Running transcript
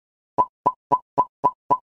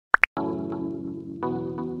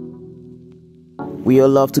We all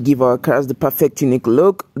love to give our cars the perfect unique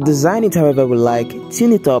look, design it however we like,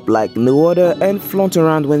 tune it up like no other, and flaunt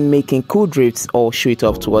around when making cool drifts or show it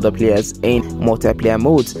off to other players in multiplayer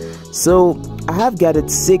modes. So I have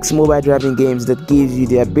gathered 6 mobile driving games that gives you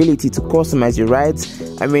the ability to customize your rides,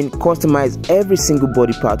 customize every single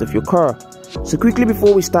body part of your car. So quickly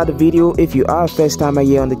before we start the video, if you are a first timer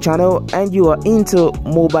here on the channel and you are into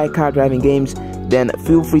mobile car driving games, then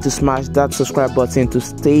feel free to smash that subscribe button to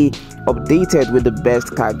stay updated with the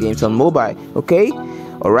best car games on mobile, okay?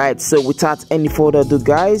 Alright, so without any further ado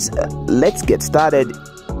guys, let's get started.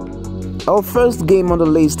 Our first game on the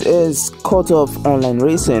list is Cutoff Online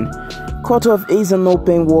Racing. Cutoff is an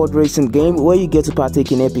open world racing game where you get to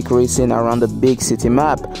partake in epic racing around the big city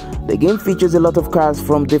map. The game features a lot of cars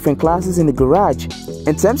from different classes in the garage.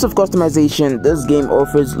 In terms of customization, this game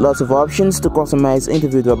offers lots of options to customize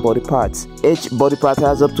individual body parts. Each body part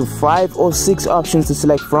has up to 5 or 6 options to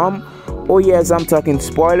select from. Oh yes, I'm talking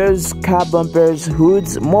spoilers, car bumpers,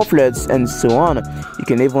 hoods, mufflers, and so on. You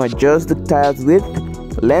can even adjust the tire's width,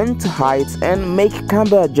 length, height, and make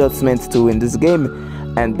camber adjustments too in this game.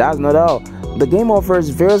 And that's not all. The game offers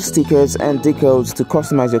various stickers and decals to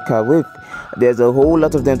customize your car with. There's a whole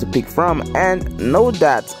lot of them to pick from, and note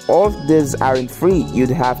that all of these aren't free. You'd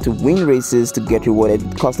have to win races to get rewarded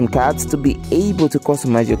with custom cards to be able to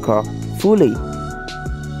customize your car fully.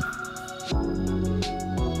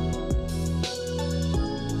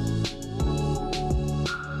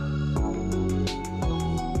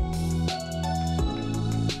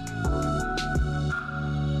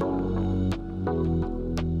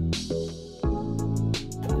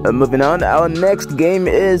 Moving on, our next game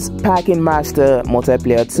is Parking Master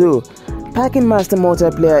Multiplayer 2. Parking Master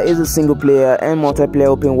Multiplayer is a single player and multiplayer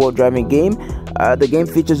open world driving game. The game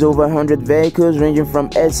features over 100 vehicles ranging from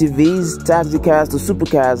SUVs, taxi cars to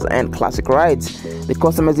supercars and classic rides. The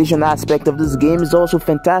customization aspect of this game is also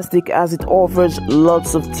fantastic as it offers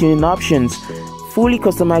lots of tuning options. Fully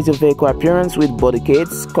customize your vehicle appearance with body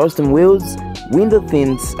kits, custom wheels, window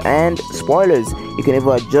tints, and spoilers. You can even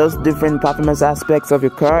adjust different performance aspects of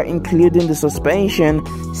your car, including the suspension,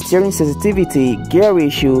 steering sensitivity, gear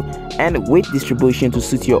ratio, and weight distribution to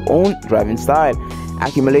suit your own driving style.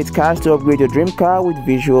 Accumulate cash to upgrade your dream car with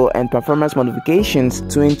visual and performance modifications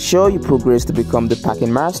to ensure you progress to become the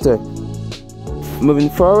parking master. Moving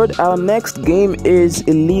forward, our next game is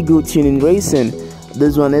Illegal Tuning Racing.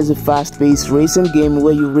 This one is a fast-paced racing game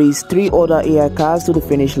where you race 3 other AI cars to the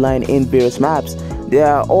finish line in various maps. There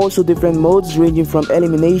are also different modes ranging from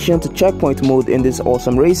elimination to checkpoint mode in this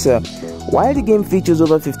awesome racer. While the game features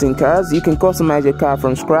over 15 cars, you can customize your car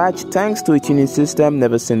from scratch thanks to a tuning system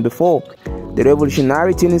never seen before. The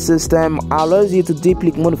revolutionary tuning system allows you to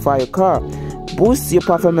deeply modify your car, boost your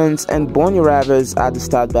performance, and burn your rivals at the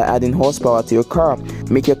start by adding horsepower to your car.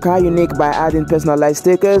 Make your car unique by adding personalized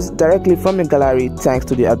stickers directly from your gallery thanks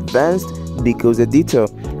to the advanced decals editor.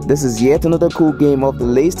 This is yet another cool game off the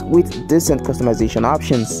list with decent customization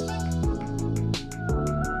options.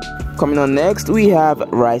 Coming on next, we have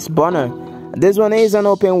Rice Burner. This one is an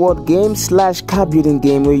open world game / car building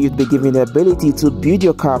game where you'd be given the ability to build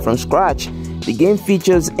your car from scratch. The game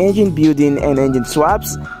features engine building and engine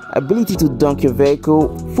swaps, ability to dunk your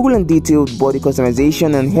vehicle, full and detailed body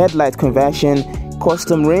customization and headlight conversion,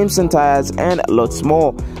 custom rims and tires, and lots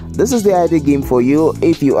more. This is the ideal game for you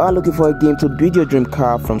if you are looking for a game to build your dream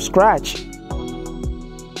car from scratch.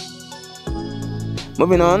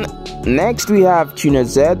 Moving on, next we have Tuner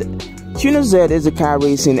Z. Tuner Z is a car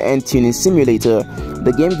racing and tuning simulator.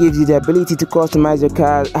 The game gives you the ability to customize your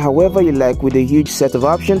car however you like with a huge set of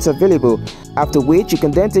options available, after which you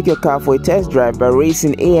can then take your car for a test drive by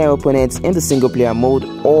racing AI opponents in the single player mode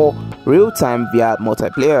or real-time via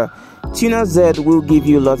multiplayer. Tuner Z will give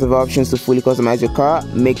you lots of options to fully customize your car,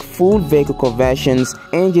 make full vehicle conversions,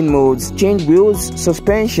 engine modes, change wheels,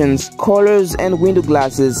 suspensions, colors, and window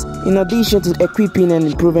glasses, in addition to equipping and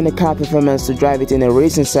improving the car performance to drive it in a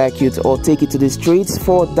racing circuit or take it to the streets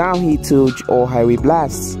for downhill touch or highway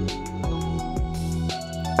blasts.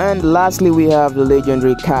 And lastly, we have the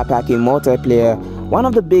legendary Car Parking Multiplayer, one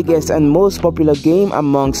of the biggest and most popular game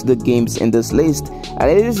amongst the games in this list, and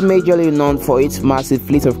it is majorly known for its massive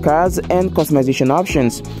fleet of cars and customization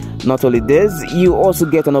options. Not only this, you also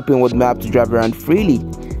get an open world map to drive around freely.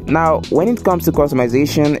 Now, when it comes to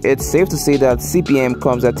customization, it's safe to say that CPM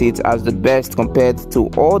comes at it as the best compared to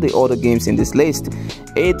all the other games in this list.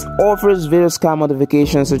 It offers various car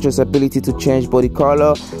modifications such as ability to change body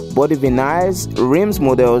color, body vinyls, rims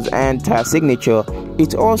models, and tire signature.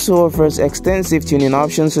 It also offers extensive tuning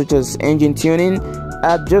options such as engine tuning,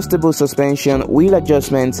 adjustable suspension, wheel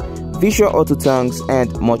adjustments, visual auto tongues,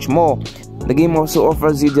 and much more. The game also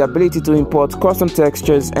offers you the ability to import custom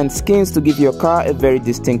textures and skins to give your car a very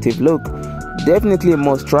distinctive look. Definitely a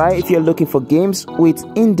must try if you're looking for games with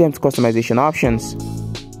in-depth customization options.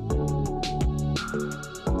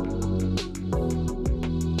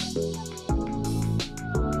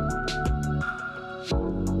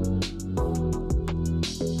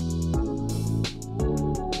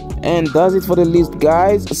 And that's it for the list,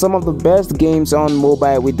 guys. Some of the best games on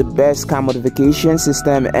mobile with the best car modification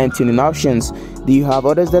system and tuning options. Do you have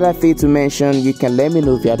others that I failed to mention? You can let me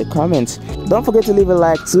know via the comments. Don't forget to leave a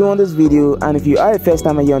like too on this video, and if you are a first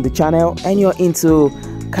timer here on the channel and you're into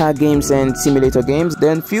car games and simulator games,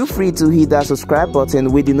 then feel free to hit that subscribe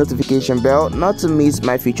button with the notification bell not to miss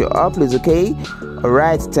my future uploads, okay?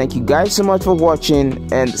 Alright, thank you guys so much for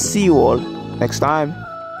watching, and see you all next time.